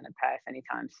this is going to pass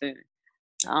anytime soon.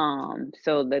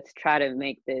 So let's try to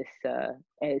make this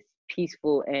as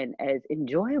peaceful and as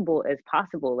enjoyable as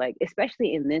possible. Like,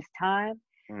 especially in this time,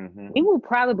 we will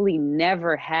probably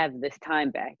never have this time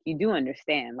back. You do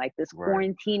understand, like this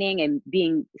quarantining and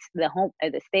being the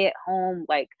stay at home,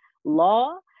 like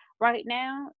law right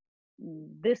now,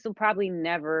 this will probably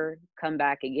never come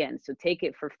back again. So take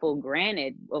it for full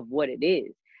granted of what it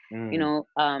is. You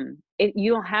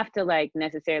don't have to like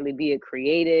necessarily be a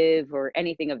creative or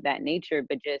anything of that nature,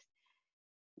 but just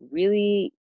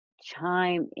really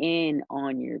chime in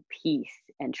on your piece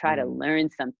and try to learn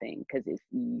something. Because if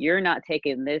you're not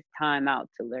taking this time out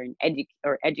to learn,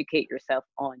 educate yourself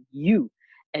on you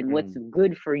and what's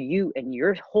good for you and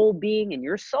your whole being and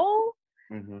your soul,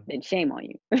 then shame on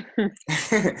you.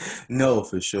 No,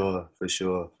 for sure.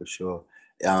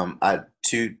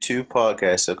 Two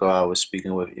podcasts ago, I was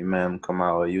speaking with Imam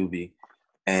Kamal Ayubi,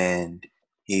 and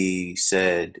he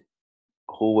said,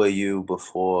 "Who were you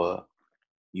before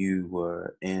you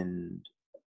were in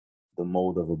the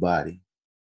mold of a body?"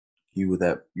 you were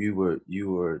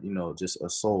just a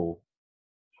soul,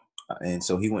 and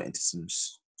so he went into some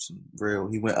real.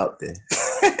 He went up there,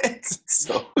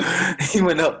 so he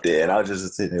went up there, and I was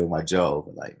just sitting there with my jaw,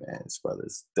 like, man, this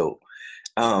brother's dope.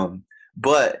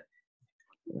 But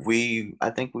I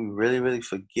think we really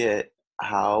forget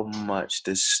how much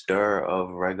the stir of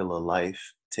regular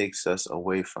life takes us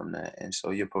away from that. And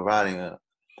so you're providing a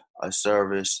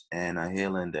service and a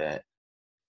healing that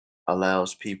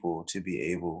allows people to be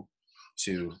able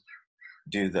to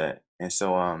do that. And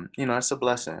so, that's a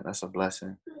blessing. That's a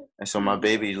blessing. And so my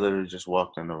baby literally just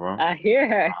walked in the room. I hear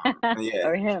her. Yeah,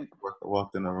 or him.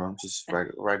 Walked in the room, just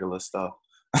regular stuff.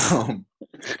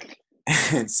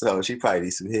 And so she probably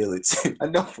needs some healing too. I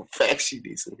know for a fact she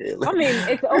needs some healing. I mean,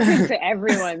 it's open to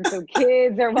everyone, so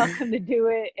kids are welcome to do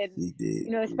it, and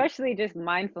especially just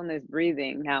mindfulness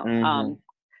breathing. Now,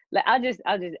 I'll just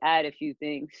add a few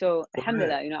things. So,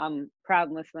 alhamdulillah, I'm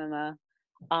proud Muslimah.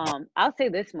 I'll say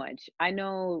this much: I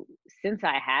know since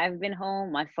I have been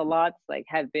home, my salats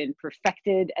have been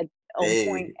perfected at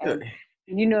point, and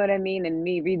you know what I mean. And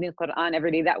me reading Quran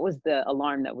every day, that was the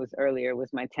alarm that was earlier.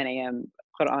 Was my 10 a.m.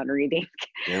 Quran reading.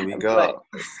 There we go.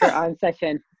 Quran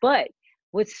session. But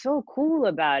what's so cool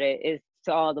about it is,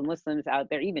 to all the Muslims out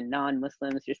there, even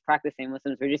non-Muslims, just practicing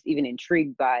Muslims, or just even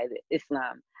intrigued by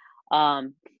Islam,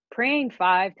 praying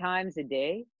 5 times a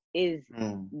day is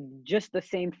just the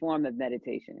same form of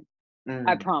meditation.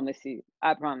 I promise you.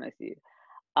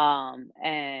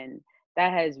 And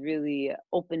that has really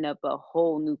opened up a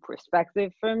whole new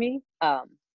perspective for me.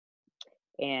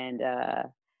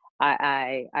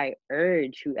 I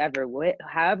urge however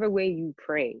way you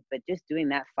pray, but just doing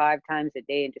that 5 times a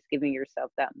day and just giving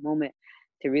yourself that moment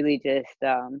to really just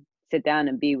sit down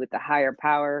and be with the higher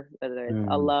power, whether it's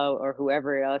Allah or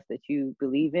whoever else that you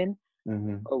believe in,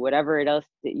 or whatever else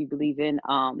that you believe in.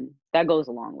 That goes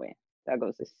a long way. That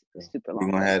goes a super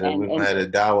long way. We're gonna have the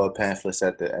dawah pamphlets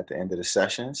at the end of the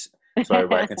sessions, so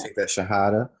everybody can take that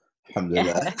shahada.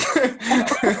 Alhamdulillah.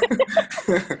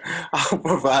 I'll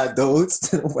provide those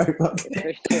to work on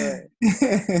for sure.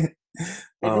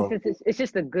 It's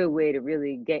just a good way to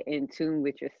really get in tune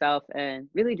with yourself, and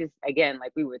really just, again,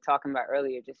 like we were talking about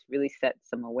earlier, just really set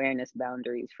some awareness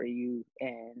boundaries for you,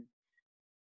 and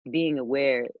being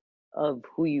aware of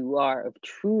who you are, of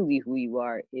truly who you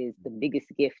are, is the biggest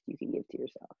gift you can give to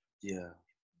yourself. Yeah.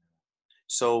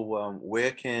 So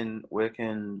where can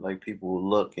people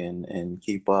look and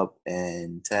keep up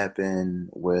and tap in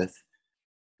with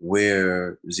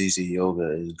where ZZ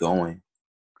Yoga is going?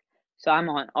 So I'm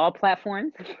on all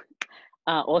platforms,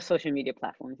 all social media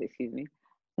platforms, excuse me.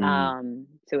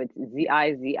 So it's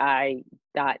zizi.yoga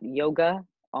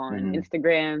on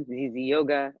Instagram, ZZ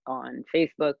Yoga on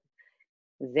Facebook,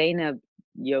 Zainab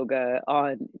Yoga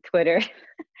on Twitter.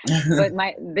 But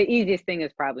the easiest thing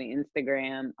is probably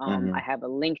Instagram. I have a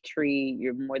link tree.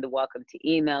 You're more than welcome to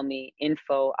email me,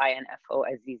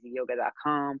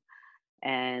 info@zzyoga.com,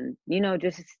 and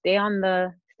just stay on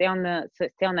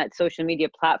that social media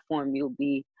platform. You'll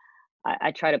be,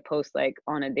 I try to post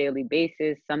on a daily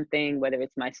basis something, whether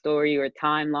it's my story or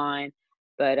timeline,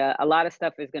 but a lot of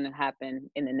stuff is going to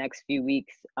happen in the next few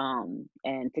weeks, and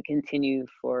to continue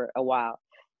for a while.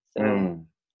 So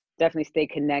definitely stay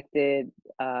connected.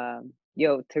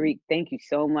 Tariq, thank you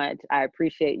so much. I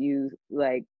appreciate you,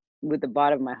 with the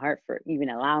bottom of my heart, for even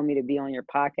allowing me to be on your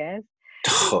podcast.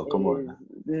 Oh, come on.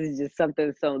 This is just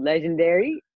something so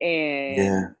legendary,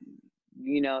 and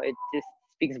it just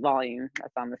speaks volume.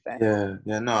 That's all I'm gonna say.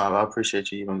 Yeah. No, I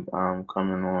appreciate you even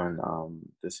coming on.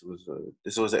 This was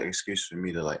an excuse for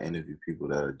me to interview people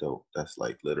that are dope. That's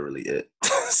literally it.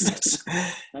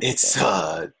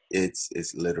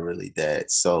 It's literally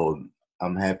that. So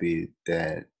I'm happy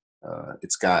that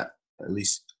it's got at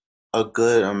least a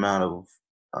good amount of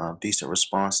decent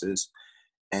responses,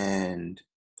 and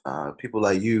people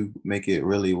like you make it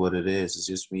really what it is. It's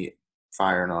just me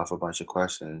firing off a bunch of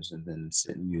questions and then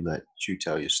let you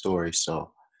tell your story.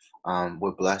 So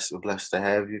we're blessed to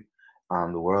have you.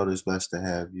 The world is blessed to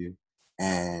have you,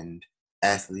 and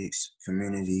athletes,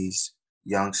 communities,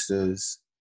 youngsters,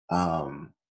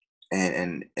 and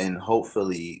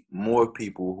hopefully more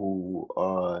people who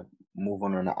are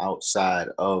moving on the outside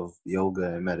of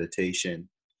yoga and meditation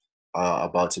are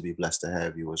about to be blessed to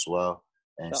have you as well.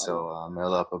 And so may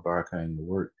Allah put barakah in your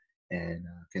work and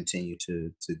continue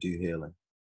to do healing.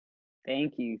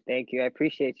 Thank you. I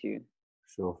appreciate you.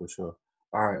 Sure, for sure.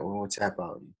 All right, we'll tap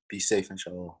out. Be safe,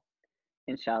 inshallah.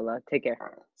 Inshallah. Take care.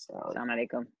 Assalamu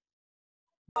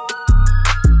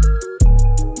alaikum.